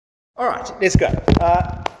All right, let's go.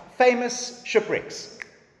 Famous shipwrecks.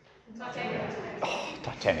 Titanic. Oh,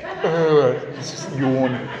 Titanic. This is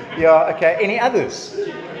yawn. Yeah, okay. Any others?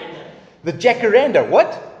 The Jacaranda.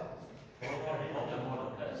 What?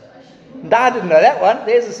 No, I didn't know that one.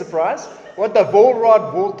 There's a surprise. What, the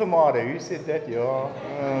Volrad Voltomada? Who said that?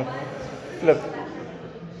 Yeah. Flip.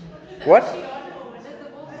 What?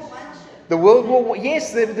 The World War.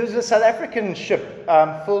 Yes, there was a South African ship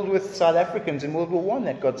filled with South Africans in World War One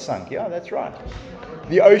that got sunk. Yeah, that's right.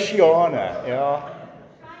 The Oceana. Yeah.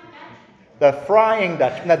 The Flying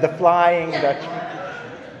Dutch. No, the Flying Dutch.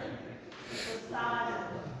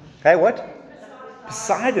 Hey, what?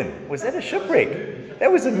 Poseidon. Was that a shipwreck? That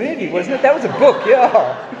was a movie, wasn't it? That was a book.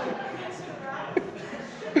 Yeah.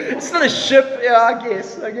 It's not a ship. Yeah, I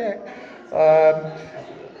guess. Okay.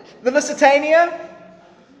 The Lusitania.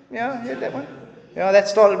 Yeah, heard that one. Yeah, that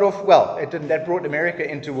started off, well, it didn't. That brought America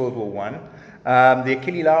into World War One. The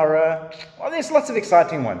Achille Laura. Well, there's lots of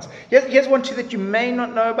exciting ones. Here's one too that you may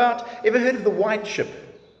not know about. Ever heard of the White Ship?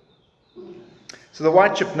 So the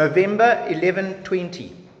White Ship, November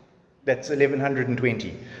 1120. That's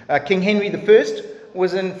 1120. King Henry I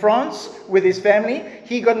was in France with his family.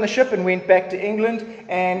 He got on the ship and went back to England,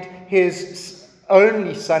 and his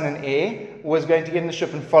only son and heir was going to get in the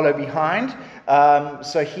ship and follow behind.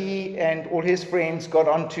 So he and all his friends got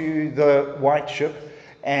onto the White Ship,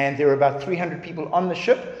 and there were about 300 people on the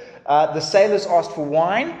ship. The sailors asked for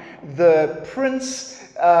wine. The prince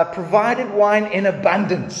provided wine in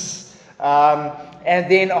abundance. And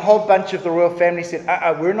then a whole bunch of the royal family said,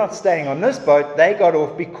 we're not staying on this boat. They got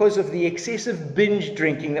off because of the excessive binge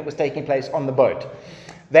drinking that was taking place on the boat.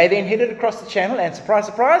 They then headed across the channel, and surprise,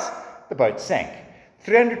 surprise, the boat sank.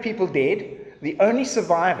 300 people dead. The only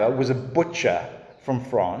survivor was a butcher from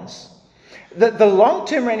France. The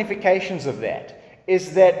long-term ramifications of that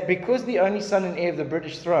is that because the only son and heir of the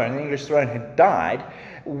British throne, the English throne, had died,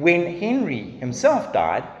 when Henry himself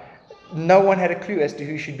died, no one had a clue as to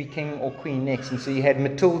who should be king or queen next. And so you had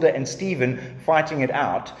Matilda and Stephen fighting it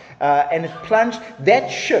out. And that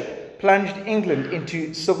ship plunged England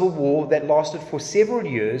into civil war that lasted for several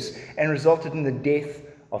years and resulted in the death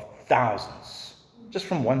of thousands, just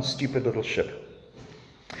from one stupid little ship.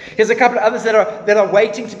 Here's a couple of others that are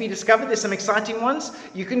waiting to be discovered. There's some exciting ones.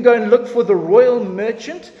 You can go and look for the Royal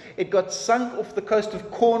Merchant. It got sunk off the coast of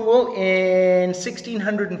Cornwall in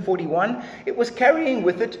 1641. It was carrying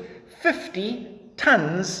with it 50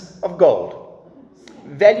 tons of gold.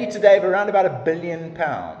 Value today of around about £1 billion.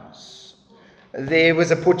 There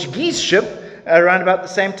was a Portuguese ship around about the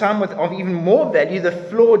same time of even more value, the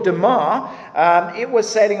Flor de Mar. It was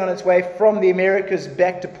sailing on its way from the Americas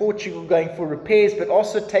back to Portugal, going for repairs, but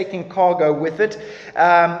also taking cargo with it,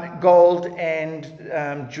 gold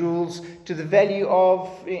and jewels, to the value of,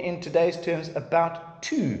 in today's terms, about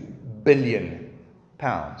 £2 billion.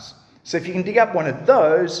 So if you can dig up one of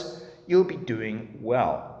those, you'll be doing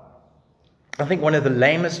well. I think one of the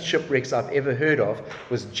lamest shipwrecks I've ever heard of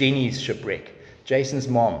was Jenny's shipwreck. Jason's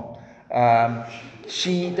mom. Do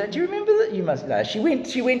you remember that? You must know. She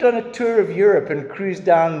went on a tour of Europe and cruised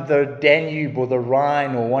down the Danube or the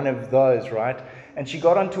Rhine or one of those, right? And she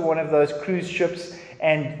got onto one of those cruise ships,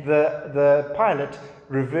 and the pilot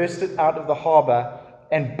reversed it out of the harbour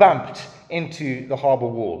and bumped into the harbour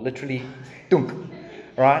wall. Literally, dunk,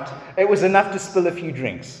 right? It was enough to spill a few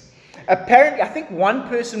drinks. Apparently, I think one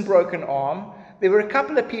person broke an arm. There were a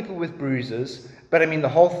couple of people with bruises. But I mean, the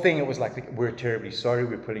whole thing, it was like, we're terribly sorry,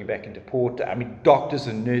 we're putting back into port. I mean, doctors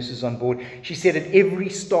and nurses on board. She said at every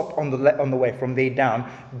stop on the way from there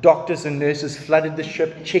down, doctors and nurses flooded the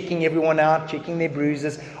ship, checking everyone out, checking their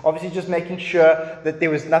bruises, obviously just making sure that there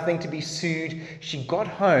was nothing to be sued. She got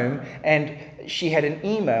home and she had an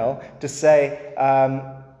email to say,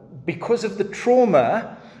 because of the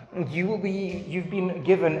trauma, you've been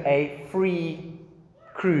given a free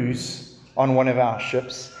cruise on one of our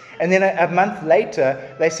ships. And then a month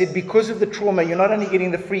later, they said, because of the trauma, you're not only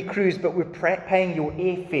getting the free cruise, but we're paying your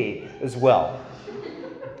airfare as well.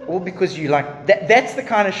 All because you like that. That's the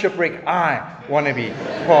kind of shipwreck I want to be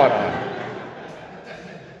part of.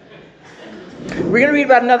 We're going to read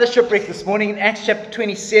about another shipwreck this morning in Acts chapter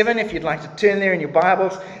 27. If you'd like to turn there in your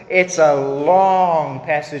Bibles, it's a long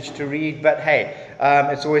passage to read, but hey,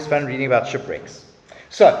 it's always fun reading about shipwrecks.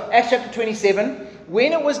 So, Acts chapter 27.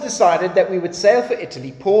 When it was decided that we would sail for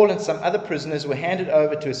Italy, Paul and some other prisoners were handed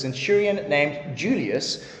over to a centurion named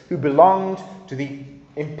Julius, who belonged to the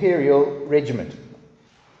imperial regiment.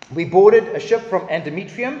 We boarded a ship from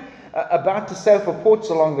Andrometrium, about to sail for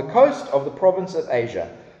ports along the coast of the province of Asia,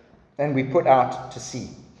 and we put out to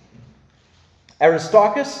sea.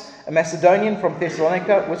 Aristarchus, a Macedonian from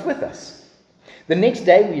Thessalonica, was with us. The next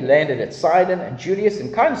day we landed at Sidon, and Julius,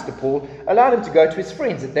 in kindness to Paul, allowed him to go to his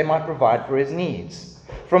friends that they might provide for his needs.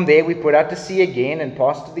 From there we put out to sea again and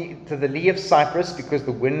passed to the lee of Cyprus because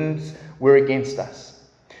the winds were against us.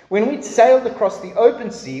 When we'd sailed across the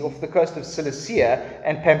open sea off the coast of Cilicia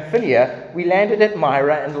and Pamphylia, we landed at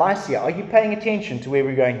Myra and Lycia. Are you paying attention to where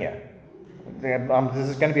we're going here? This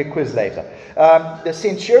is going to be a quiz later. The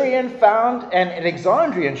centurion found an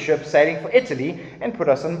Alexandrian ship sailing for Italy and put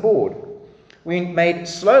us on board. We made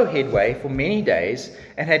slow headway for many days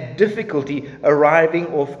and had difficulty arriving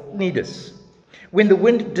off Cnidus. When the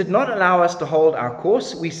wind did not allow us to hold our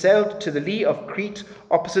course, we sailed to the lee of Crete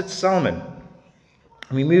opposite Salmon.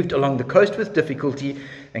 We moved along the coast with difficulty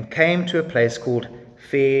and came to a place called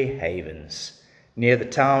Fair Havens, near the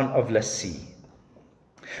town of Lasea.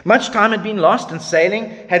 Much time had been lost, and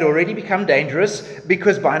sailing had already become dangerous,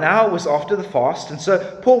 because by now it was after the fast. And so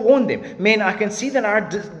Paul warned them, "Men, I can see that our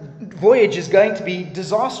voyage is going to be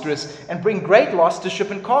disastrous and bring great loss to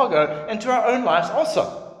ship and cargo, and to our own lives also."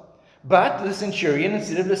 But the centurion,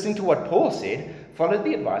 instead of listening to what Paul said, followed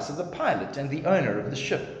the advice of the pilot and the owner of the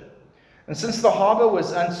ship. And since the harbour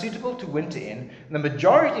was unsuitable to winter in, the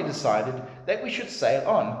majority decided that we should sail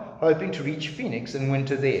on, hoping to reach Phoenix and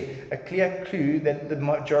winter there. A clear clue that the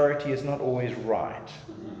majority is not always right.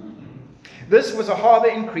 This was a harbour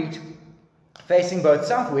in Crete, facing both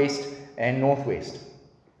southwest and northwest.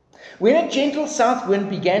 When a gentle south wind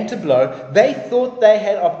began to blow, they thought they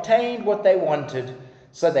had obtained what they wanted.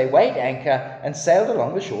 So they weighed anchor and sailed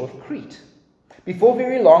along the shore of Crete. Before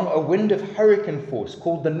very long, a wind of hurricane force,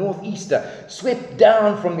 called the northeaster, swept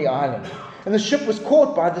down from the island. And the ship was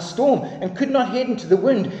caught by the storm and could not head into the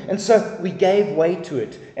wind. And so we gave way to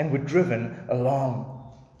it and were driven along.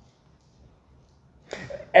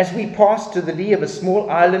 As we passed to the lee of a small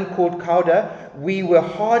island called Cauda, we were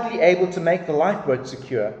hardly able to make the lifeboat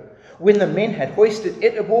secure. When the men had hoisted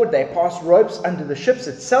it aboard, they passed ropes under the ship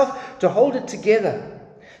itself to hold it together.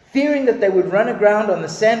 Fearing that they would run aground on the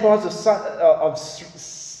sandbars of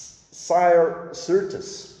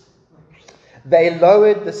Syrtis, they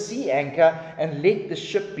lowered the sea anchor and let the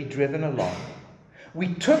ship be driven along.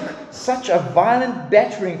 We took such a violent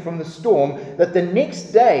battering from the storm that the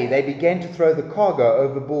next day they began to throw the cargo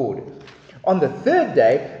overboard. On the third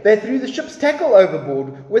day, they threw the ship's tackle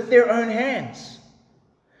overboard with their own hands.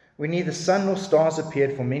 When neither sun nor stars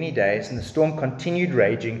appeared for many days and the storm continued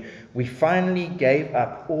raging, we finally gave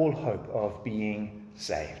up all hope of being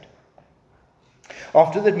saved.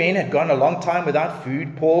 After the men had gone a long time without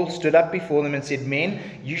food, Paul stood up before them and said, "Men,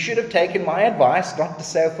 you should have taken my advice not to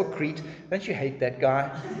sail for Crete." Don't you hate that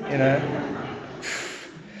guy?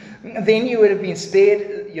 Then you would have been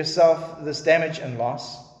spared yourself this damage and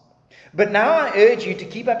loss. But now I urge you to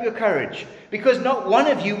keep up your courage, because not one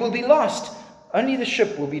of you will be lost. Only the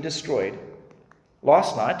ship will be destroyed.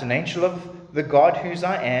 Last night, an angel of the God whose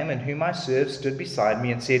I am and whom I serve stood beside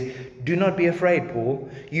me and said, "Do not be afraid, Paul.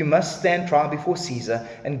 You must stand trial before Caesar,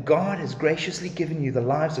 and God has graciously given you the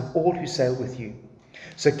lives of all who sail with you.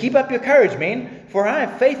 So keep up your courage, men, for I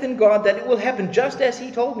have faith in God that it will happen just as he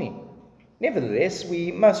told me. Nevertheless,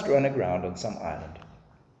 we must run aground on some island."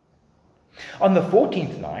 On the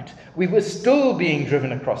 14th night, we were still being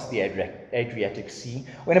driven across the Adriatic Sea,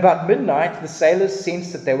 when about midnight the sailors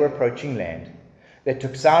sensed that they were approaching land. They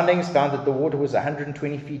took soundings, found that the water was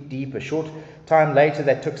 120 feet deep. A short time later,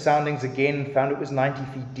 they took soundings again and found it was 90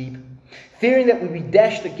 feet deep. Fearing that we'd be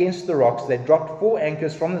dashed against the rocks, they dropped 4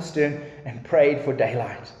 anchors from the stern and prayed for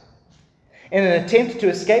daylight. In an attempt to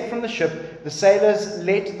escape from the ship, the sailors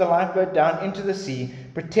let the lifeboat down into the sea,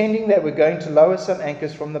 pretending they were going to lower some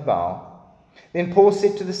anchors from the bow. Then Paul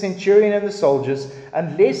said to the centurion and the soldiers,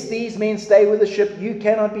 "Unless these men stay with the ship, you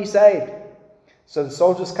cannot be saved." So the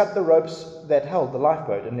soldiers cut the ropes that held the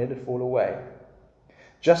lifeboat and let it fall away.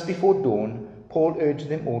 Just before dawn, Paul urged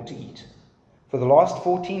them all to eat. "For the last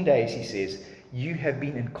 14 days, he says, you have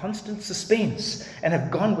been in constant suspense and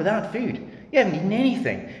have gone without food. You haven't eaten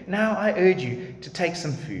anything. Now I urge you to take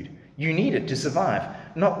some food. You need it to survive.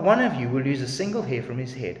 Not one of you will lose a single hair from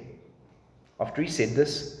his head." After he said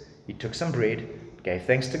this, he took some bread, gave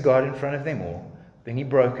thanks to God in front of them all. Then he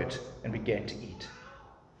broke it and began to eat.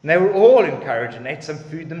 And they were all encouraged and ate some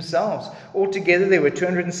food themselves. Altogether there were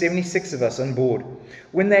 276 of us on board.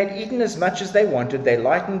 When they had eaten as much as they wanted, they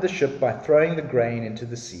lightened the ship by throwing the grain into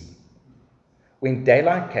the sea. When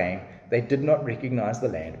daylight came, they did not recognize the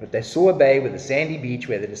land, but they saw a bay with a sandy beach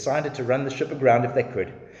where they decided to run the ship aground if they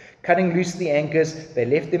could. Cutting loose the anchors, they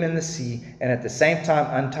left them in the sea and at the same time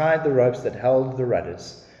untied the ropes that held the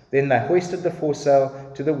rudders. Then they hoisted the foresail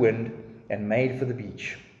to the wind and made for the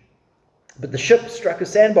beach. But the ship struck a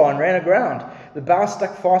sandbar and ran aground. The bow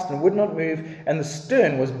stuck fast and would not move, and the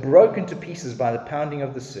stern was broken to pieces by the pounding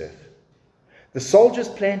of the surf. The soldiers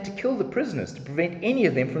planned to kill the prisoners to prevent any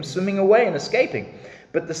of them from swimming away and escaping.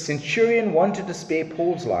 But the centurion wanted to spare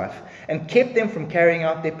Paul's life and kept them from carrying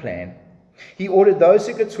out their plan. He ordered those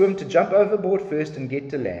who could swim to jump overboard first and get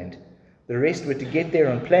to land. The rest were to get there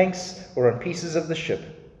on planks or on pieces of the ship.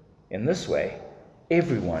 In this way,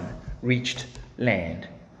 everyone reached land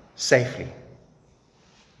safely.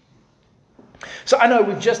 So I know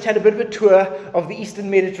we've just had a bit of a tour of the Eastern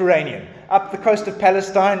Mediterranean, up the coast of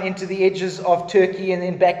Palestine, into the edges of Turkey, and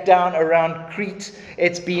then back down around Crete.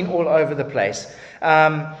 It's been all over the place.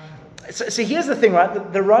 So here's the thing,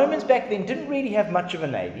 right? The Romans back then didn't really have much of a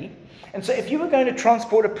navy. And so if you were going to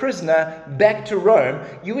transport a prisoner back to Rome,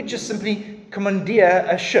 you would just simply commandeer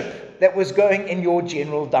a ship that was going in your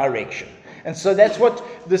general direction. And so that's what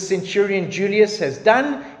the centurion Julius has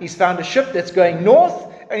done. He's found a ship that's going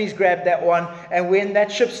north, and he's grabbed that one. And when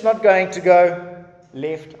that ship's not going to go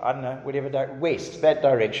left, I don't know, whatever, west, that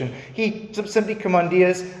direction, he simply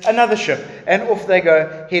commandeers another ship, and off they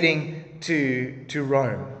go, heading to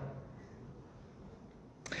Rome.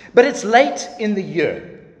 But it's late in the year.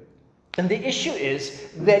 And the issue is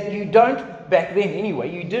that you don't, back then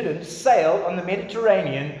anyway, you didn't sail on the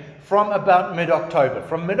Mediterranean from about mid-October.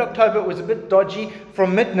 From mid-October it was a bit dodgy.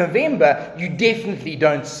 From mid-November you definitely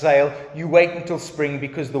don't sail. You wait until spring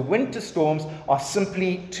because the winter storms are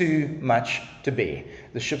simply too much to bear.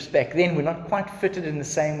 The ships back then were not quite fitted in the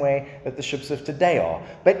same way that the ships of today are.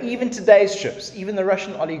 But even today's ships, even the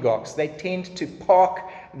Russian oligarchs, they tend to park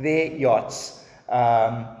their yachts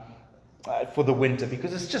for the winter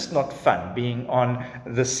because it's just not fun being on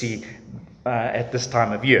the sea at this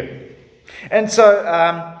time of year. And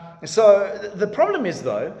so the problem is,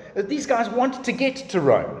 though, that these guys wanted to get to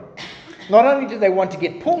Rome. Not only do they want to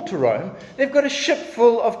get Paul to Rome, they've got a ship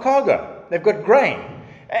full of cargo. They've got grain.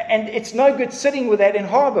 And it's no good sitting with that in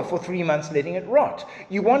harbour for 3 months letting it rot.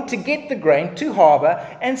 You want to get the grain to harbour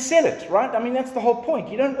and sell it, right? I mean, that's the whole point.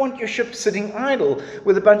 You don't want your ship sitting idle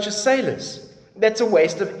with a bunch of sailors. That's a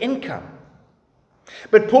waste of income.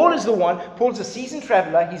 But Paul's a seasoned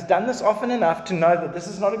traveller. He's done this often enough to know that this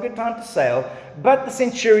is not a good time to sail. But the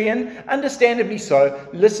centurion, understandably so,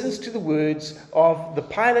 listens to the words of the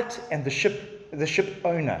pilot and the ship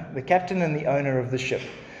owner, the captain and the owner of the ship,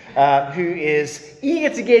 who is eager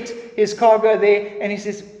to get his cargo there. And he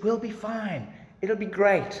says, we'll be fine. It'll be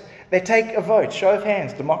great. They take a vote, show of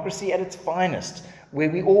hands, democracy at its finest, where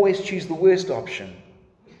we always choose the worst option.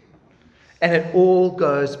 And it all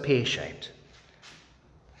goes pear-shaped.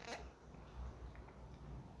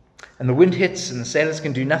 And the wind hits, and the sailors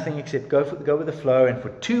can do nothing except go with the flow. And for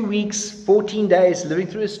 2 weeks, 14 days, living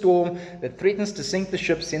through a storm that threatens to sink the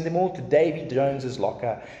ship, send them all to Davy Jones's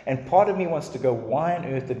locker. And part of me wants to go, why on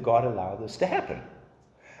earth did God allow this to happen?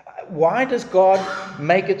 Why does God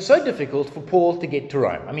make it so difficult for Paul to get to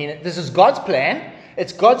Rome? I mean, this is God's plan.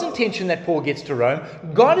 It's God's intention that Paul gets to Rome.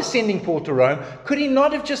 God is sending Paul to Rome. Could he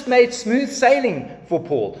not have just made smooth sailing for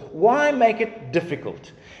Paul? Why make it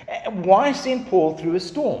difficult? Why send Paul through a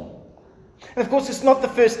storm? And of course, it's not the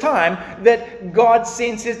first time that God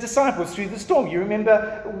sends his disciples through the storm. You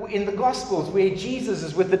remember in the Gospels where Jesus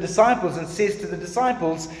is with the disciples and says to the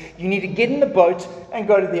disciples, you need to get in the boat and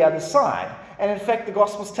go to the other side. And in fact, the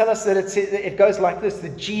Gospels tell us that it goes like this,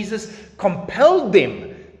 that Jesus compelled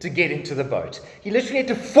them to get into the boat. He literally had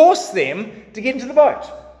to force them to get into the boat.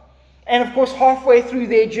 And of course, halfway through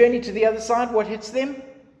their journey to the other side, what hits them?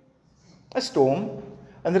 A storm.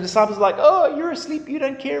 And the disciples are like, oh, you're asleep. You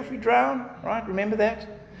don't care if we drown. Right? Remember that?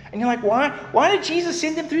 And you're like, why? Why did Jesus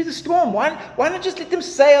send them through the storm? Why not just let them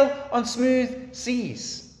sail on smooth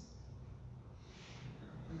seas?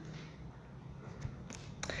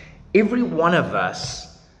 Every one of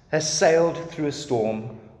us has sailed through a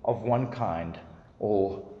storm of one kind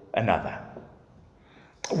or another.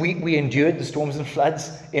 We endured the storms and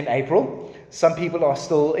floods in April. Some people are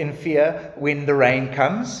still in fear when the rain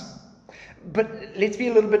comes. But let's be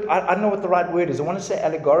a little bit, I don't know what the right word is. I want to say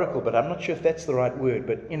allegorical, but I'm not sure if that's the right word.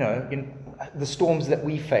 But, in the storms that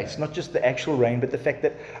we face, not just the actual rain, but the fact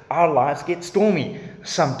that our lives get stormy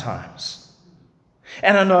sometimes.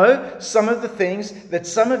 And I know some of the things that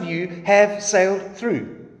some of you have sailed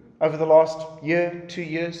through over the last year, 2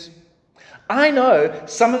 years. I know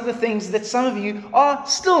some of the things that some of you are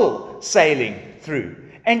still sailing through,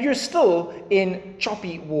 and you're still in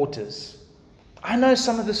choppy waters. I know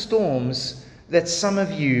some of the storms that some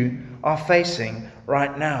of you are facing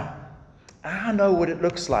right now. I know what it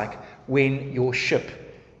looks like when your ship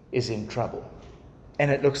is in trouble and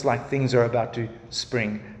it looks like things are about to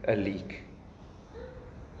spring a leak.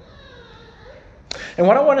 And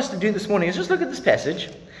what I want us to do this morning is just look at this passage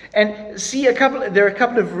and see there are a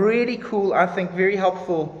couple of really cool, I think, very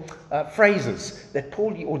helpful phrases that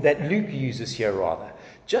that Luke uses here rather,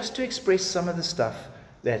 just to express some of the stuff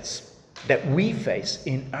that we face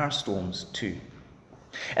in our storms too.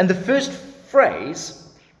 And the first phrase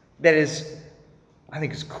that is, I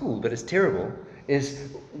think is cool, but it's terrible, is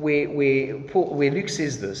where Luke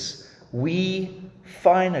says this: we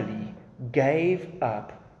finally gave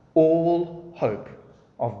up all hope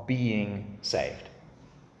of being saved.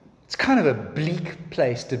 It's kind of a bleak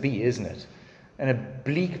place to be, isn't it? And a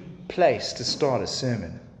bleak place to start a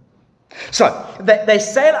sermon. So, they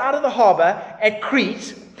sail out of the harbour at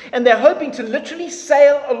Crete, and they're hoping to literally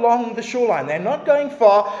sail along the shoreline. They're not going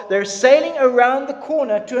far. They're sailing around the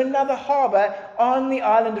corner to another harbour on the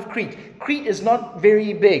island of Crete. Crete is not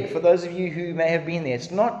very big, for those of you who may have been there.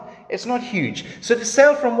 It's not huge. So to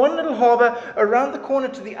sail from one little harbour around the corner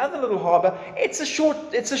to the other little harbour, it's a short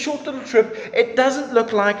little trip. It doesn't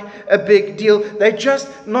look like a big deal. They're just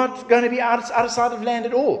not going to be out of sight of land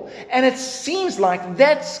at all. And it seems like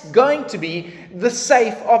that's going to be the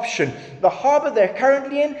safe option. The harbour they're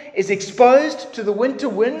currently in is exposed to the winter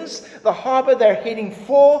winds. The harbour they're heading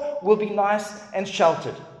for will be nice and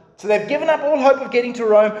sheltered. So they've given up all hope of getting to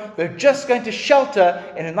Rome. They're just going to shelter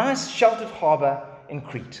in a nice sheltered harbour in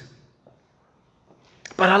Crete.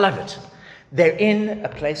 But I love it. They're in a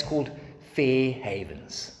place called Fair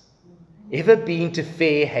Havens. Ever been to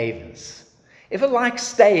Fair Havens? Ever like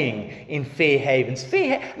staying in Fair Havens?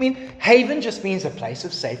 Haven just means a place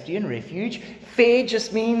of safety and refuge. Fair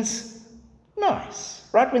just means nice,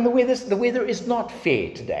 right? When the weather is not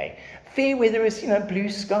fair today. Fair weather is, blue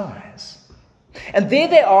skies. And there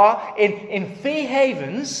they are in Fair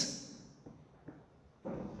Havens,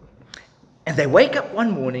 and they wake up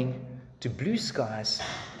one morning to blue skies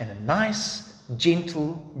and a nice,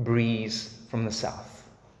 gentle breeze from the south.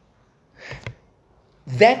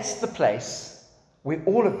 That's the place where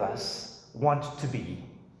all of us want to be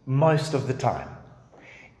most of the time.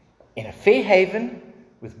 In a fair haven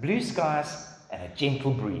with blue skies and a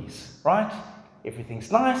gentle breeze, right?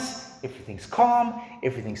 Everything's nice, everything's calm,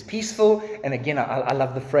 everything's peaceful. And again, I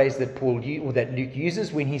love the phrase that that Luke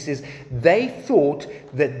uses when he says they thought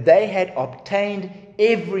that they had obtained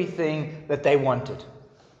everything that they wanted.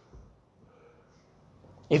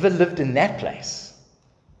 Ever lived in that place,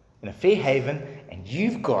 in a fair haven, and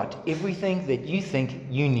you've got everything that you think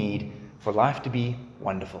you need for life to be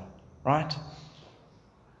wonderful, right?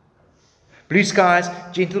 Blue skies,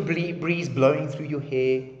 gentle breeze blowing through your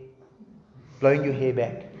hair, blowing your hair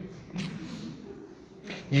back.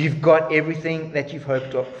 You've got everything that you've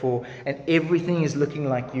hoped for, and everything is looking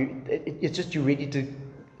like it's just you're ready to,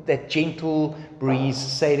 that gentle breeze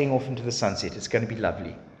sailing off into the sunset. It's going to be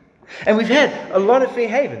lovely. And we've had a lot of fair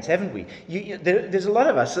havens, haven't we? There's a lot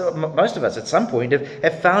of us, most of us at some point,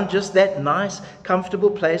 have found just that nice, comfortable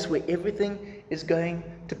place where everything is going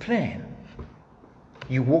to plan.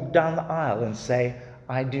 You walk down the aisle and say,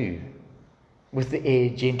 I do, with the air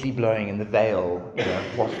gently blowing and the veil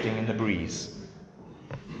wafting in the breeze.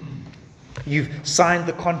 You've signed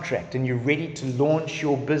the contract and you're ready to launch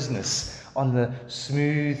your business on the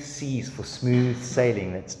smooth seas for smooth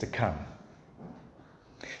sailing that's to come.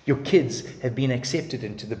 Your kids have been accepted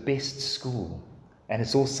into the best school and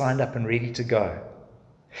it's all signed up and ready to go.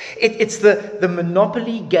 It's the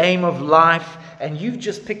monopoly game of life, and you've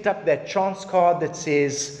just picked up that chance card that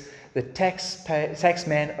says the tax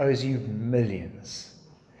man owes you millions.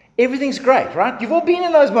 Everything's great, right? You've all been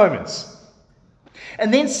in those moments.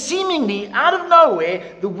 And then seemingly out of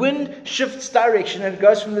nowhere, the wind shifts direction and it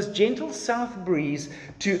goes from this gentle south breeze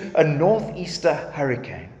to a northeaster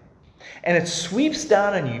hurricane. And it sweeps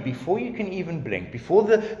down on you before you can even blink, before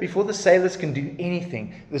the sailors can do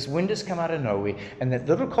anything. This wind has come out of nowhere, and that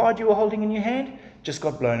little card you were holding in your hand just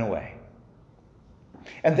got blown away.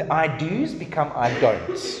 And the I do's become I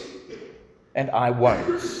don'ts, and I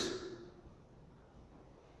won'ts.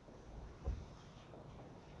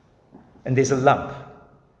 And there's a lump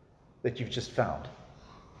that you've just found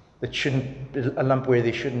that shouldn't be a lump where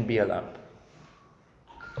there shouldn't be a lump.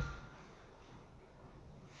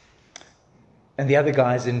 And the other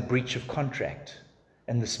guy's in breach of contract,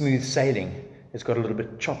 and the smooth sailing has got a little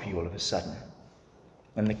bit choppy all of a sudden.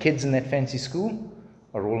 And the kids in that fancy school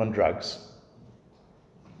are all on drugs.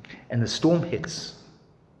 And the storm hits,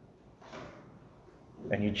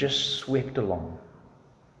 and you're just swept along.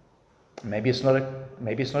 Maybe it's not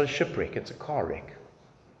a shipwreck, it's a car wreck.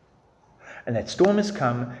 And that storm has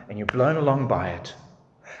come, and you're blown along by it.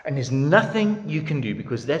 And there's nothing you can do,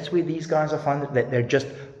 because that's where these guys are finding that they're just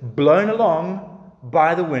blown along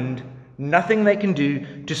by the wind. Nothing they can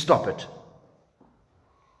do to stop it.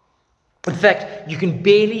 In fact, you can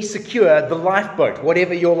barely secure the lifeboat,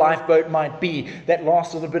 whatever your lifeboat might be, that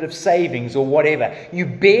last little bit of savings or whatever. You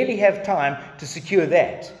barely have time to secure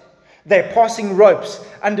that. They're passing ropes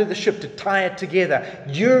under the ship to tie it together.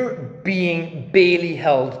 You're being barely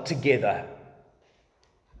held together.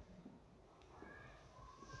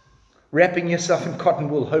 Wrapping yourself in cotton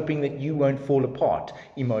wool, hoping that you won't fall apart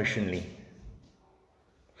emotionally.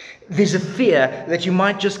 There's a fear that you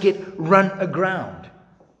might just get run aground.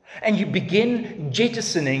 And you begin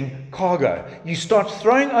jettisoning cargo. You start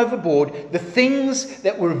throwing overboard the things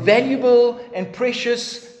that were valuable and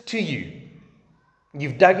precious to you.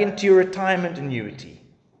 You've dug into your retirement annuity.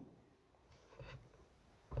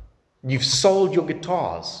 You've sold your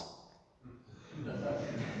guitars.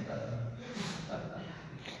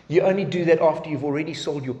 You only do that after you've already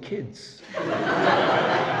sold your kids.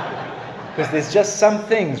 Because there's just some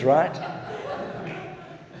things, right?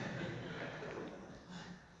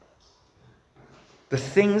 The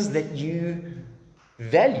things that you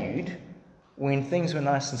valued when things were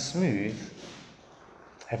nice and smooth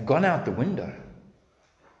have gone out the window.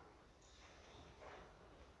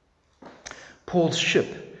 Paul's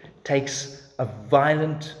ship takes a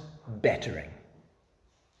violent battering.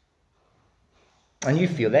 And you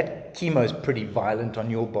feel that chemo's pretty violent on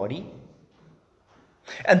your body.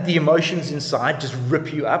 And the emotions inside just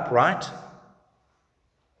rip you up, right?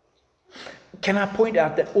 Can I point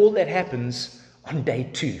out that all that happens on day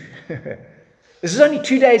 2? This is only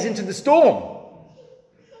 2 days into the storm.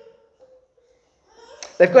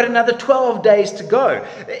 They've got another 12 days to go.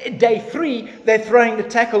 Day 3, they're throwing the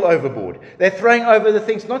tackle overboard. They're throwing over the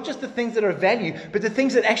things, not just the things that are of value, but the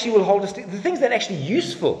things that actually will hold us, the things that are actually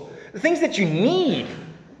useful, the things that you need.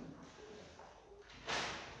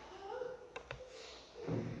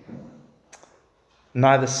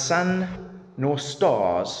 Neither sun nor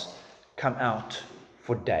stars come out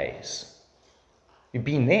for days. You've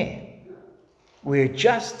been there, where it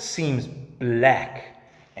just seems black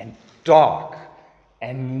and dark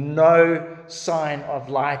and no sign of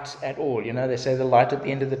light at all. You know, they say the light at the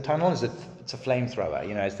end of the tunnel it's a flamethrower.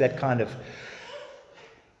 You know, it's that kind of,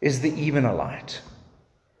 is there even a light?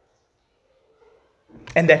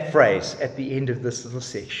 And that phrase at the end of this little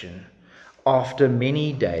section, after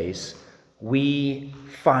many days, we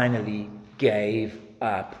finally gave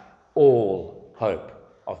up all hope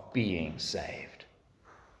of being saved.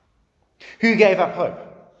 Who gave up hope?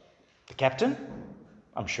 The captain?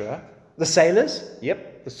 I'm sure. The sailors?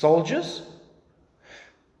 Yep. The soldiers?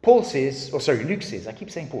 Luke says, I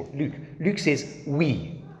keep saying Paul, Luke says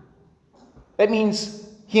we. That means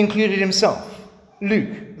he included himself.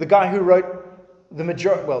 Luke, the guy who wrote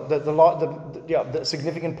the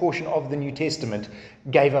significant portion of the New Testament,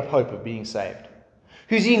 gave up hope of being saved.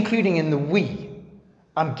 Who's he including in the we?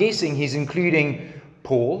 I'm guessing he's including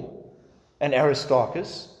Paul and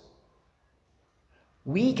Aristarchus.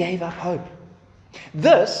 We gave up hope.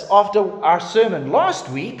 This, after our sermon last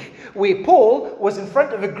week, where Paul was in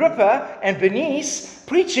front of Agrippa and Bernice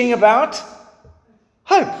preaching about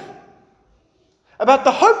hope. About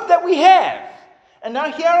the hope that we have. And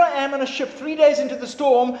now here I am on a ship 3 days into the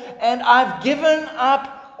storm, and I've given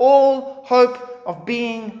up all hope of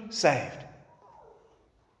being saved.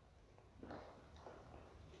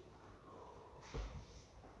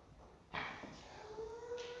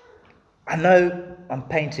 I know I'm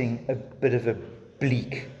painting a bit of a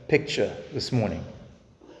bleak picture this morning.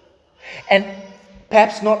 And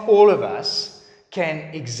perhaps not all of us can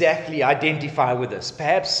exactly identify with this.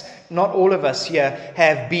 Perhaps not all of us here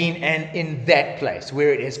have been in that place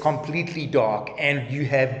where it is completely dark and you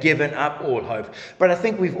have given up all hope. But I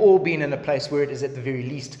think we've all been in a place where it is at the very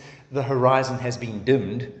least the horizon has been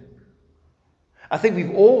dimmed. I think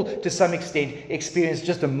we've all, to some extent, experienced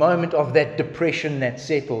just a moment of that depression that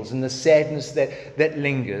settles and the sadness that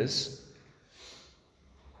lingers.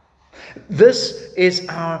 This is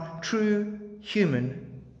our true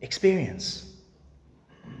human experience.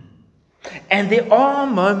 And there are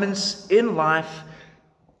moments in life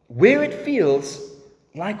where it feels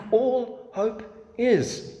like all hope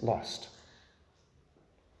is lost.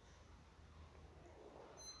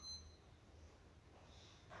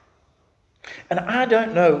 And I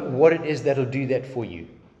don't know what it is that'll do that for you.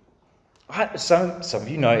 Some of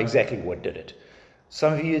you know exactly what did it.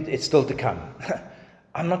 Some of you, it's still to come.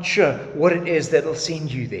 I'm not sure what it is that'll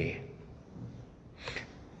send you there.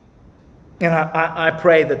 And I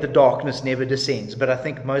pray that the darkness never descends, but I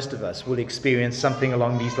think most of us will experience something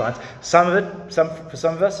along these lines. For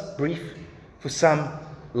some of us, brief, for some,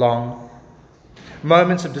 long.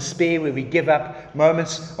 Moments of despair where we give up,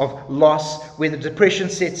 moments of loss where the depression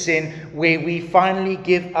sets in, where we finally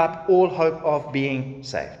give up all hope of being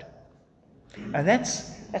saved. And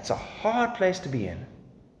that's a hard place to be in.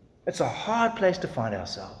 It's a hard place to find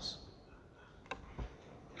ourselves.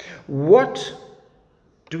 What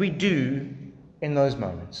do we do in those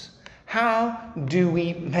moments? How do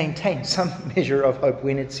we maintain some measure of hope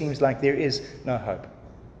when it seems like there is no hope?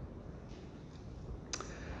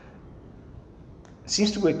 It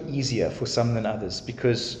seems to work easier for some than others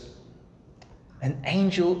because an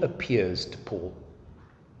angel appears to Paul.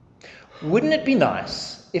 Wouldn't it be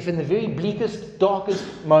nice if in the very bleakest, darkest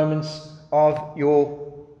moments of your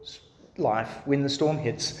life, when the storm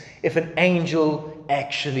hits, if an angel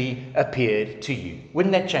actually appeared to you?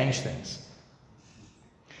 Wouldn't that change things?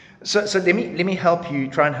 So let me help you,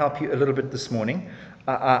 try and help you a little bit this morning.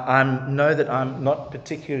 I know that I'm not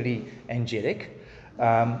particularly angelic.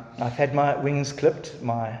 I've had my wings clipped.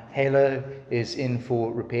 My halo is in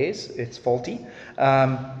for repairs. It's faulty.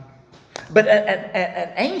 But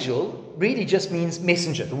an angel really just means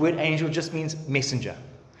messenger. The word angel just means messenger.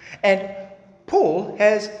 And Paul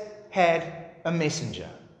has had a messenger.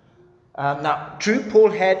 Now, true,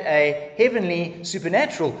 Paul had a heavenly,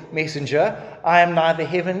 supernatural messenger. I am neither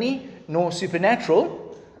heavenly nor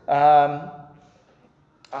supernatural. I'm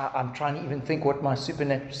trying to even think what my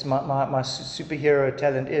superhero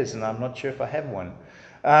talent is, and I'm not sure if I have one.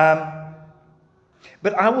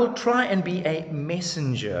 But I will try and be a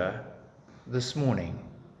messenger this morning.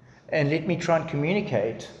 And let me try and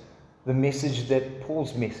communicate the message that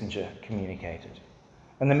Paul's messenger communicated.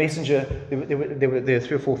 And the messenger, there were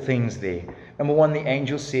 3 or 4 things there. Number 1, the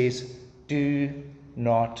angel says, do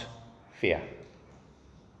not fear.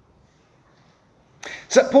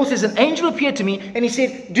 So Paul says, an angel appeared to me and he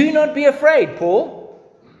said, do not be afraid, Paul.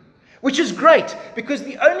 Which is great, because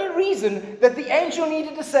the only reason that the angel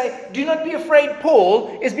needed to say, do not be afraid,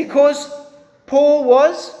 Paul, is because Paul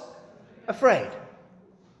was afraid.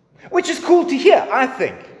 Which is cool to hear, I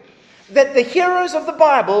think. That the heroes of the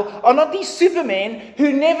Bible are not these supermen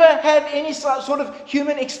who never have any sort of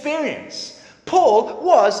human experience. Paul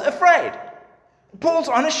was afraid. Paul's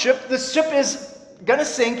on a ship, the ship is going to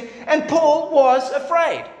sink, and Paul was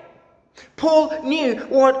afraid. Paul knew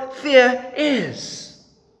what fear is.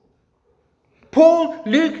 Paul,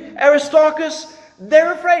 Luke, Aristarchus,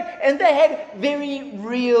 they're afraid, and they had very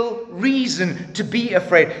real reason to be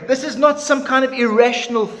afraid. This is not some kind of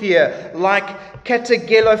irrational fear like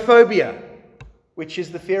katagelophobia, which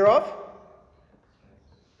is the fear of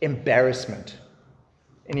embarrassment.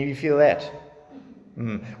 Any of you feel that?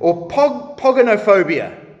 Or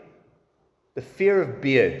pogonophobia, the fear of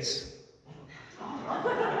beards.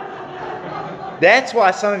 That's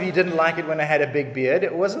why some of you didn't like it when I had a big beard.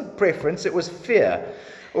 It wasn't preference, it was fear.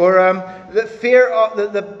 Or the fear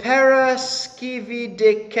of the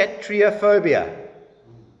paraskevidecatriophobia.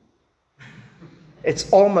 It's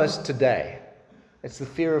almost today. It's the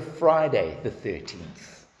fear of Friday the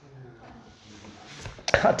 13th.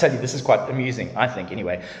 I'll tell you, this is quite amusing, I think,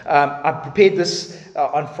 anyway. I prepared this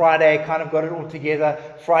on Friday, kind of got it all together.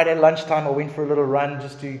 Friday lunchtime, I went for a little run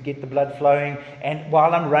just to get the blood flowing. And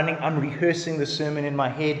while I'm running, I'm rehearsing the sermon in my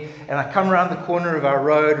head. And I come around the corner of our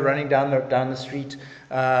road, running down the street.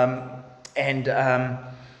 I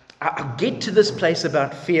get to this place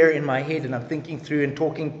about fear in my head, and I'm thinking through and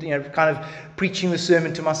talking, kind of preaching the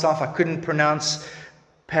sermon to myself. I couldn't pronounce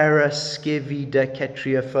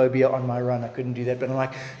paraskevidecatriophobia on my run. I couldn't do that, but I'm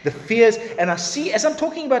like, the fears, and I see, as I'm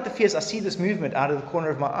talking about the fears, I see this movement out of the corner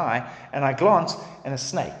of my eye, and I glance, and a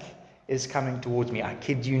snake is coming towards me. I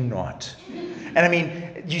kid you not. And I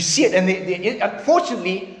mean, you see it, and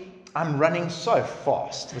unfortunately, I'm running so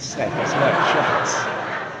fast, the snake has no chance.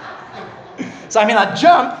 So I mean, I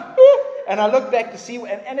jump, and I look back to see,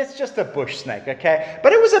 and it's just a bush snake, okay?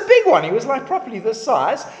 But it was a big one. He was like properly this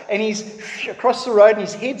size, and he's across the road, and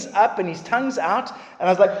his head's up, and his tongue's out, and I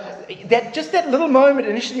was like, that little moment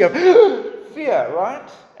initially of fear, right?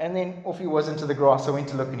 And then off he was into the grass. I went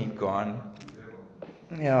to look, and he'd gone.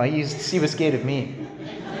 He was scared of me.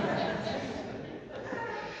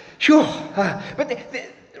 Sure, but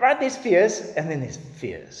right, there's fears, and then there's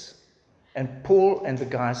fears. And Paul and the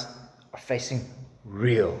guys are facing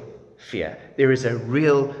real fear. There is a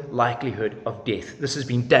real likelihood of death. This has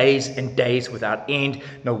been days and days without end.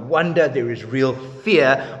 No wonder there is real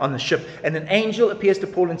fear on the ship. And an angel appears to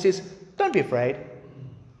Paul and says, don't be afraid.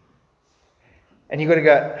 And you've got to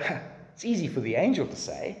go, it's easy for the angel to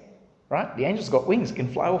say, right? The angel's got wings, it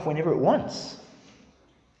can fly off whenever it wants.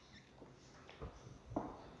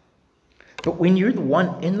 But when you're the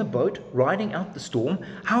one in the boat riding out the storm,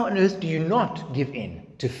 how on earth do you not give in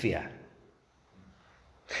to fear?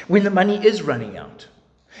 When the money is running out,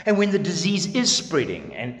 and when the disease is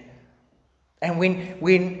spreading, and And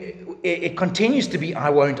when it continues to be, I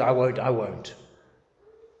won't,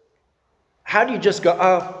 how do you just go,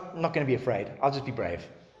 oh, I'm not going to be afraid, I'll just be brave?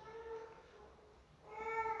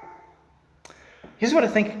 Here's what I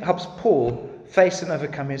think helps Paul face and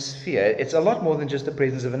overcome his fear. It's a lot more than just the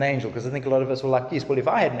presence of an angel, because I think a lot of us were like, yes, well, if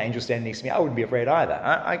I had an angel standing next to me, I wouldn't be afraid either.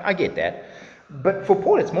 I get that. But for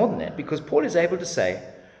Paul, it's more than that, because Paul is able to say,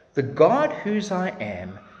 the God whose I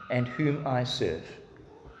am and whom I serve.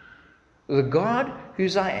 The God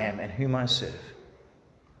whose I am and whom I serve.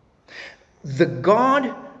 The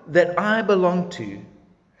God that I belong to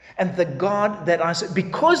and the God that I serve.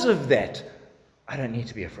 Because of that, I don't need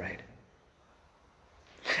to be afraid.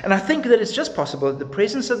 And I think that it's just possible that the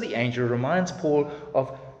presence of the angel reminds Paul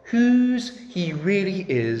of whose he really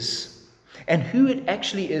is and who it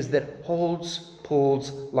actually is that holds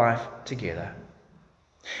Paul's life together.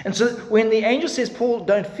 And so when the angel says, Paul,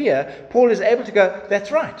 don't fear, Paul is able to go,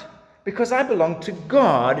 that's right, because I belong to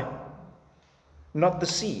God, not the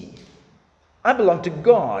sea. I belong to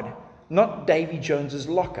God, not Davy Jones's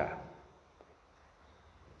locker.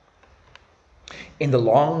 In the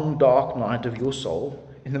long, dark night of your soul,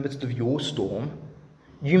 in the midst of your storm,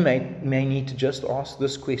 you may need to just ask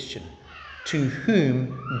this question: to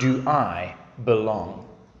whom do I belong?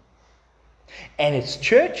 And it's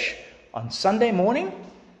church on Sunday morning,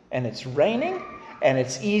 and it's raining, and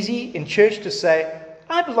it's easy in church to say,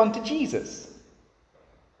 I belong to Jesus.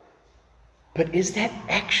 But is that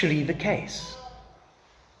actually the case?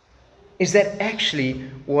 Is that actually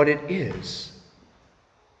what it is?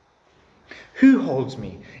 Who holds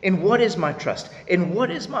me? In what is my trust? In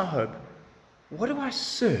what is my hope? What do I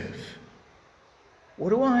serve? What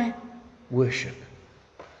do I worship?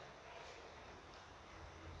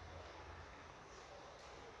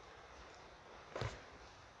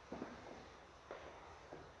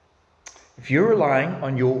 If you're relying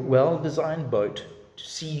on your well-designed boat to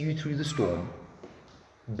see you through the storm,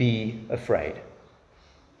 be afraid.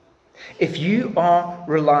 If you are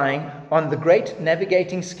relying on the great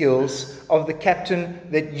navigating skills of the captain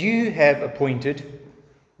that you have appointed,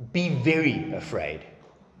 be very afraid.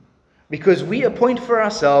 Because we appoint for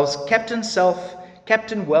ourselves Captain Self,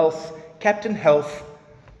 Captain Wealth, Captain Health,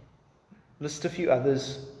 list a few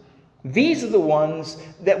others. These are the ones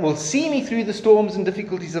that will see me through the storms and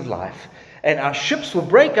difficulties of life, and our ships will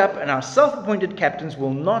break up and our self-appointed captains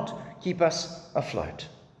will not keep us afloat.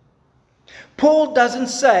 Paul doesn't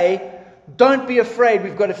say, don't be afraid,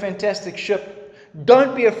 we've got a fantastic ship.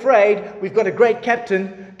 Don't be afraid, we've got a great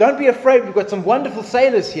captain. Don't be afraid, we've got some wonderful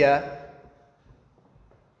sailors here.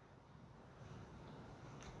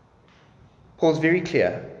 Paul's very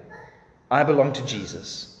clear. I belong to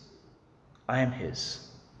Jesus. I am his.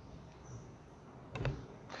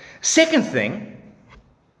 Second thing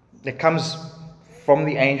that comes from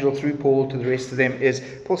the angel through Paul to the rest of them is,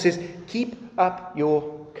 Paul says, keep up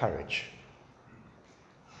your courage.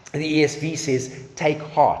 The ESV says, take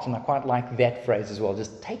heart. And I quite like that phrase as well.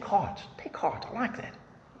 Just take heart. Take heart. I like that.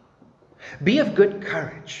 Be of good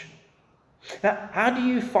courage. Now, how do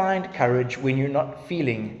you find courage when you're not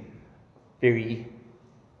feeling very,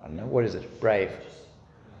 I don't know, what is it? Brave.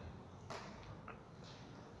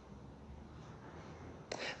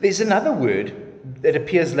 There's another word that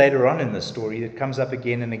appears later on in the story that comes up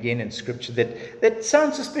again and again in Scripture that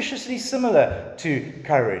sounds suspiciously similar to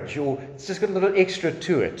courage, or it's just got a little extra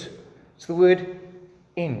to it. It's the word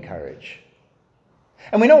encourage.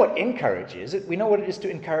 And we know what encourage is. We know what it is to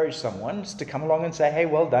encourage someone, it's to come along and say, hey,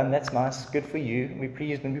 well done, that's nice, good for you, we're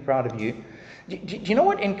pleased and we're proud of you. Do you know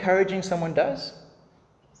what encouraging someone does?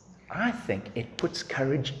 I think it puts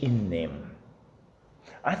courage in them.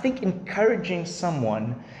 I think encouraging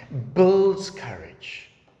someone builds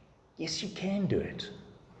courage. Yes, you can do it.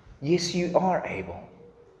 Yes, you are able.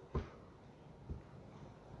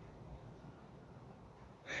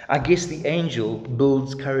 I guess the angel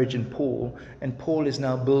builds courage in Paul, and Paul is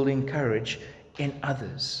now building courage in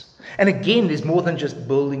others. And again, there's more than just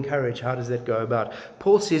building courage. How does that go about?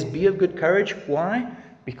 Paul says, be of good courage. Why?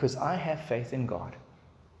 Because I have faith in God.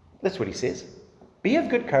 That's what he says. Be of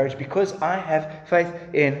good courage because I have faith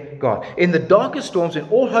in God. In the darkest storms, when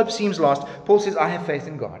all hope seems lost, Paul says, I have faith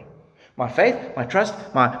in God. My faith, my trust,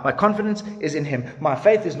 my confidence is in him. My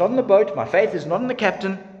faith is not in the boat. My faith is not in the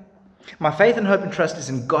captain. My faith and hope and trust is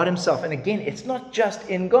in God himself. And again, it's not just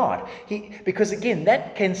in God. Because again,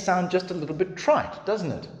 that can sound just a little bit trite,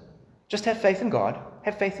 doesn't it? Just have faith in God.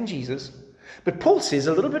 Have faith in Jesus. But Paul says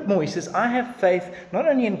a little bit more. He says, I have faith not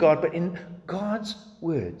only in God, but in God's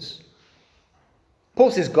words. Paul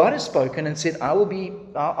says, God has spoken and said, I'll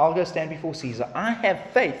go stand before Caesar. I have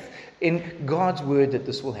faith in God's word that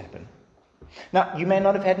this will happen. Now, you may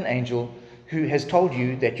not have had an angel who has told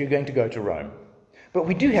you that you're going to go to Rome. But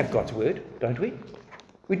we do have God's word, don't we?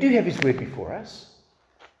 We do have his word before us.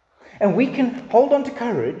 And we can hold on to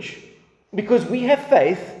courage because we have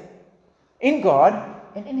faith in God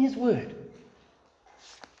and in his word.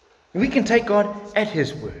 We can take God at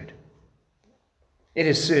his word. It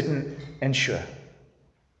is certain and sure.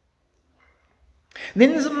 And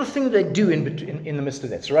then there's a little thing they do in the midst of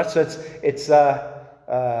that. So, right? So it's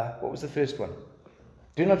what was the first one?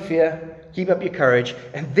 Do not fear, keep up your courage.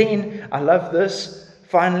 And then, I love this,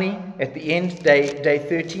 finally, at the end, day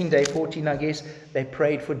 13, day 14, I guess, they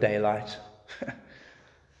prayed for daylight.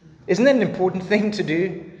 Isn't that an important thing to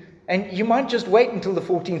do? And you might just wait until the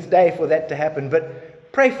 14th day for that to happen,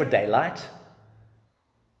 but pray for daylight.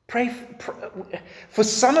 For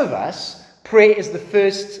some of us, prayer is the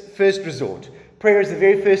first resort. Prayer is the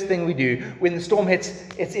very first thing we do. When the storm hits,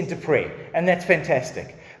 it's into prayer, and that's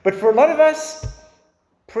fantastic. But for a lot of us,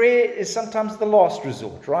 prayer is sometimes the last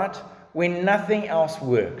resort, right? When nothing else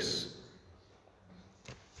works.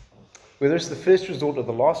 Whether it's the first resort or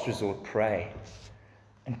the last resort, pray.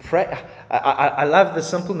 And pray. I love the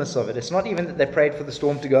simpleness of it. It's not even that they prayed for the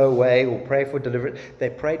storm to go away or pray for deliverance. They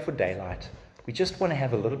prayed for daylight. We just want to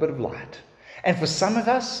have a little bit of light. And for some of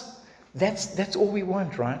us, that's all we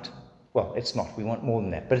want, right? Well, it's not. We want more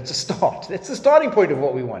than that. But it's a start. That's the starting point of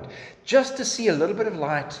what we want. Just to see a little bit of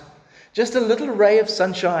light. Just a little ray of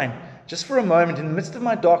sunshine. Just for a moment in the midst of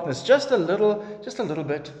my darkness. Just a little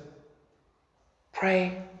bit.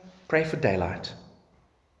 Pray for daylight.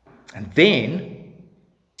 And then,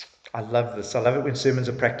 I love this. I love it when sermons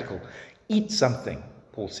are practical. Eat something,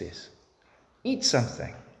 Paul says. Eat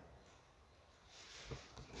something.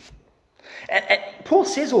 And Paul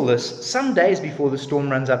says all this some days before the storm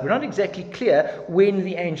runs out. We're not exactly clear when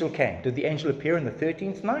the angel came. Did the angel appear on the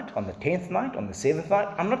 13th night, on the 10th night, on the 7th night?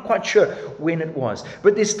 I'm not quite sure when it was.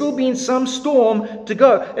 But there's still been some storm to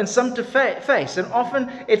go and some to face. And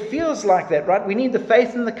often it feels like that, right? We need the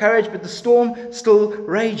faith and the courage, but the storm still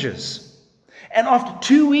rages. And after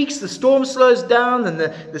 2 weeks, the storm slows down and the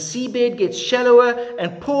seabed gets shallower.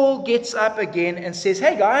 And Paul gets up again and says,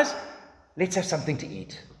 hey guys, let's have something to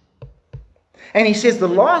eat. And he says, the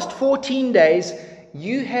last 14 days,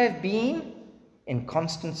 you have been in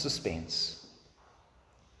constant suspense.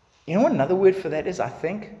 You know what another word for that is, I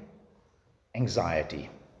think? Anxiety.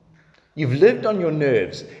 You've lived on your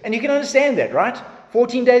nerves. And you can understand that, right?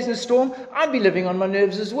 14 days in a storm, I'd be living on my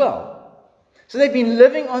nerves as well. So they've been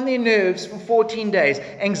living on their nerves for 14 days.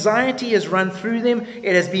 Anxiety has run through them.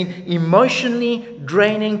 It has been emotionally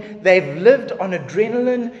draining. They've lived on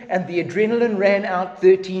adrenaline, and the adrenaline ran out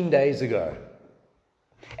 13 days ago.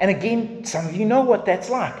 And again, some of you know what that's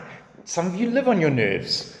like. Some of you live on your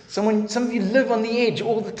nerves. Some of you live on the edge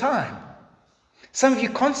all the time. Some of you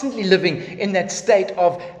constantly living in that state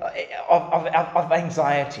of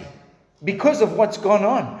anxiety because of what's gone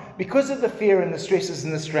on, because of the fear and the stresses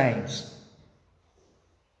and the strains.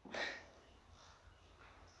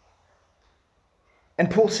 And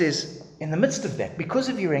Paul says, in the midst of that, because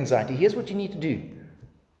of your anxiety, here's what you need to do.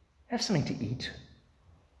 Have something to eat.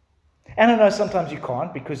 And I know sometimes you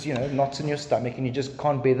can't because, knots in your stomach and you just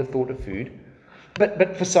can't bear the thought of food.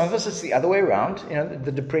 But for some of us, it's the other way around.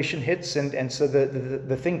 The depression hits, and so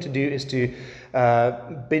the thing to do is to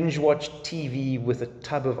binge watch TV with a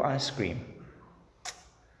tub of ice cream.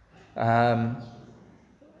 Don't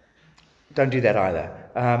do that either.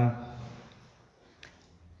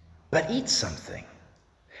 But eat something.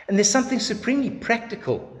 And there's something supremely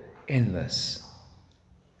practical in this.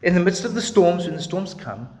 In the midst of the storms, when the storms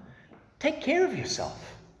come, take care of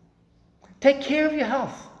yourself. Take care of your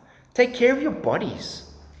health. Take care of your bodies.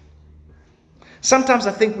 Sometimes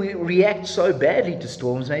I think we react so badly to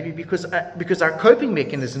storms, maybe because our coping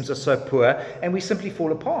mechanisms are so poor and we simply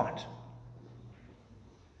fall apart.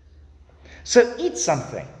 So eat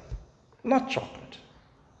something, not chocolate.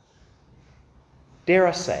 Dare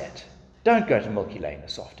I say it, don't go to Milky Lane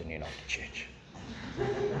this afternoon after church.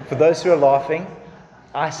 For those who are laughing,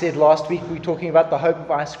 I said last week we were talking about the hope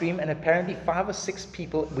of ice cream, and apparently 5 or 6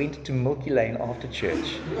 people went to Milky Lane after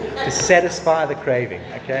church to satisfy the craving,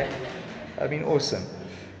 okay? I mean, awesome.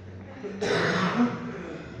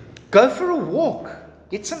 Go for a walk.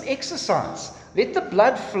 Get some exercise. Let the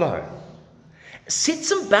blood flow. Set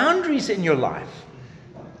some boundaries in your life.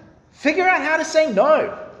 Figure out how to say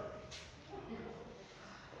no.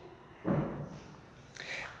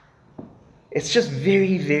 It's just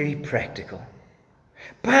very, very practical.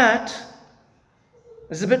 But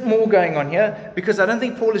there's a bit more going on here, because I don't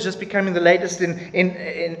think Paul is just becoming the latest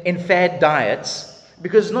in fad diets,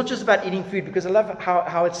 because it's not just about eating food, because I love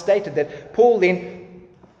how it's stated that Paul then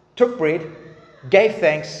took bread, gave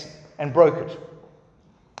thanks, and broke it.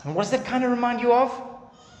 And what does that kind of remind you of?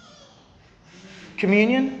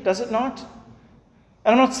 Communion, does it not?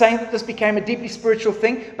 And I'm not saying that this became a deeply spiritual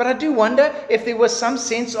thing, but I do wonder if there was some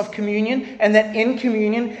sense of communion, and that in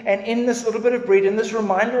communion and in this little bit of bread, in this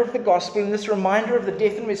reminder of the gospel, in this reminder of the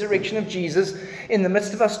death and resurrection of Jesus, in the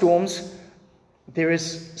midst of our storms, there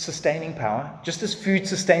is sustaining power. Just as food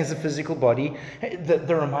sustains the physical body,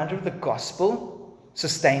 the reminder of the gospel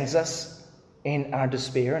sustains us in our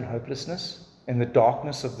despair and hopelessness, in the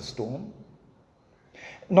darkness of the storm.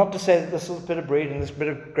 Not to say that this little bit of bread and this bit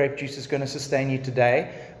of grape juice is going to sustain you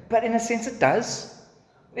today, but in a sense it does.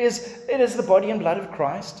 It is the body and blood of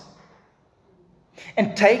Christ.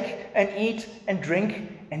 And take and eat and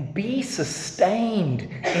drink and be sustained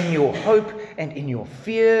in your hope and in your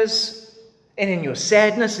fears and in your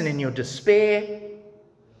sadness and in your despair.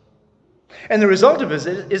 And the result of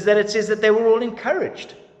it is that it says that they were all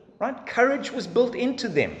encouraged. Right? Courage was built into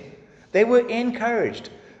them. They were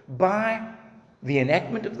encouraged by the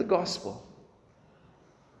enactment of the gospel.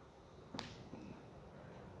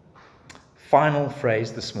 Final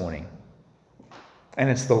phrase this morning. And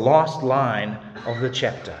it's the last line of the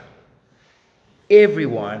chapter.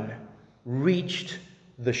 Everyone reached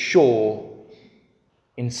the shore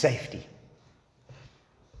in safety.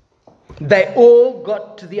 They all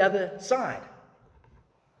got to the other side.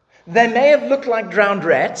 They may have looked like drowned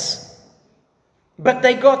rats, but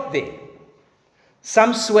they got there.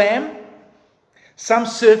 Some swam. Some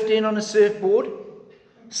surfed in on a surfboard.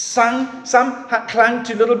 Some clung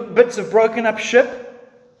to little bits of broken up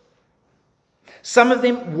ship. Some of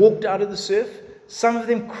them walked out of the surf. Some of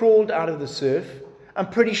them crawled out of the surf.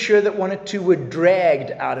 I'm pretty sure that one or two were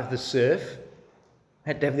dragged out of the surf.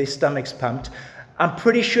 Had to have their stomachs pumped. I'm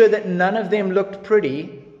pretty sure that none of them looked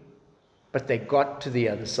pretty, but they got to the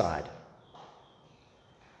other side.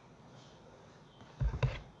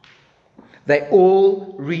 They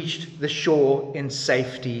all reached the shore in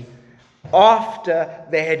safety after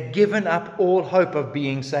they had given up all hope of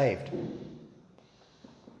being saved.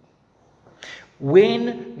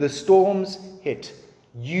 When the storms hit,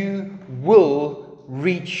 you will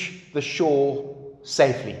reach the shore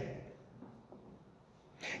safely.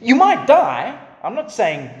 You might die. I'm not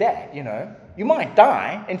saying that, You might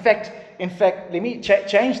die. In fact, let me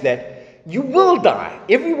change that. You will die.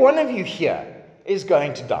 Every one of you here is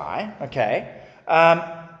going to die, okay?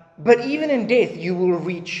 But even in death, you will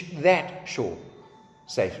reach that shore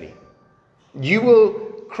safely. You will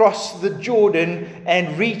cross the Jordan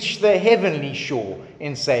and reach the heavenly shore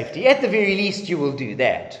in safety. At the very least, you will do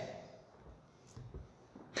that.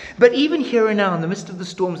 But even here and now, in the midst of the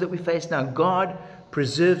storms that we face now, God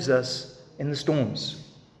preserves us in the storms.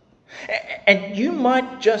 And you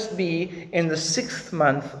might just be in the 6th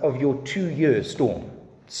month of your 2-year storm.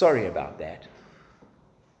 Sorry about that.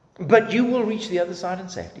 But you will reach the other side in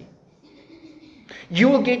safety. You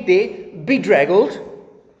will get there bedraggled,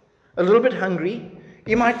 a little bit hungry.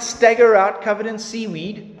 You might stagger out covered in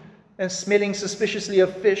seaweed and smelling suspiciously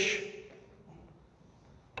of fish.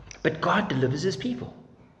 But God delivers his people.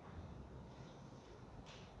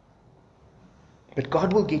 But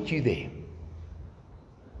God will get you there.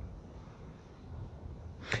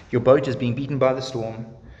 Your boat is being beaten by the storm.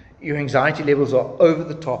 Your anxiety levels are over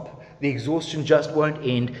the top. The exhaustion just won't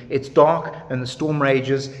end. It's dark and the storm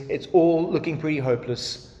rages. It's all looking pretty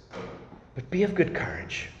hopeless. But be of good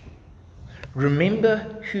courage. Remember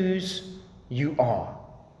whose you are.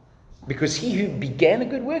 Because he who began a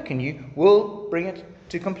good work in you will bring it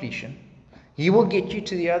to completion. He will get you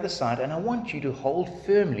to the other side. And I want you to hold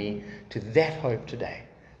firmly to that hope today.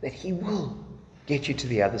 That he will get you to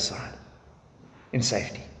the other side in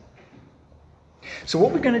safety. So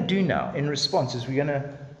what we're going to do now in response is we're going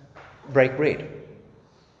to break bread.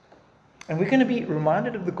 And we're going to be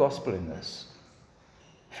reminded of the gospel in this.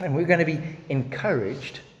 And we're going to be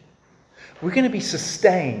encouraged. We're going to be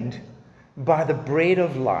sustained by the bread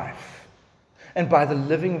of life and by the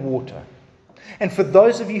living water. And for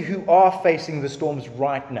those of you who are facing the storms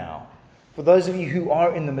right now, for those of you who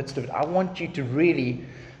are in the midst of it, I want you to really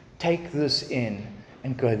take this in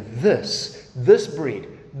and go, this bread,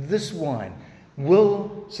 this wine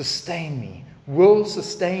will sustain me, will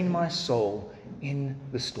sustain my soul in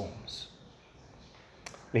the storms.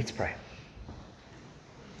 Let's pray.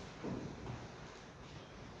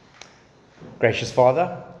 Gracious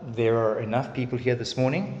Father, there are enough people here this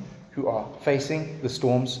morning who are facing the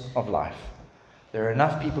storms of life. There are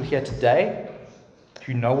enough people here today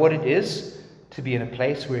who know what it is to be in a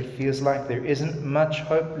place where it feels like there isn't much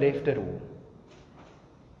hope left at all.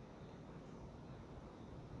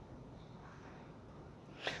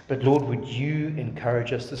 But Lord, would you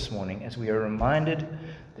encourage us this morning as we are reminded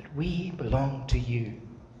that we belong to you?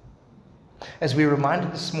 As we're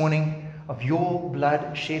reminded this morning of your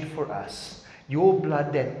blood shed for us, your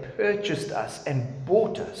blood that purchased us and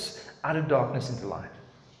bought us out of darkness into light.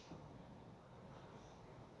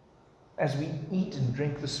 As we eat and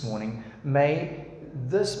drink this morning, may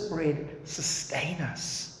this bread sustain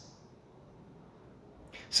us.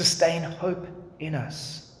 Sustain hope in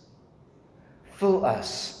us. Fill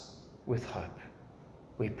us with hope,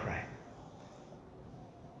 we pray.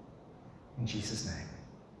 In Jesus' name,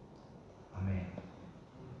 amen.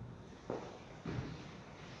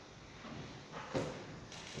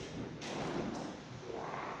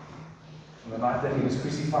 On the night that he was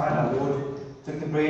crucified, our Lord took the bread.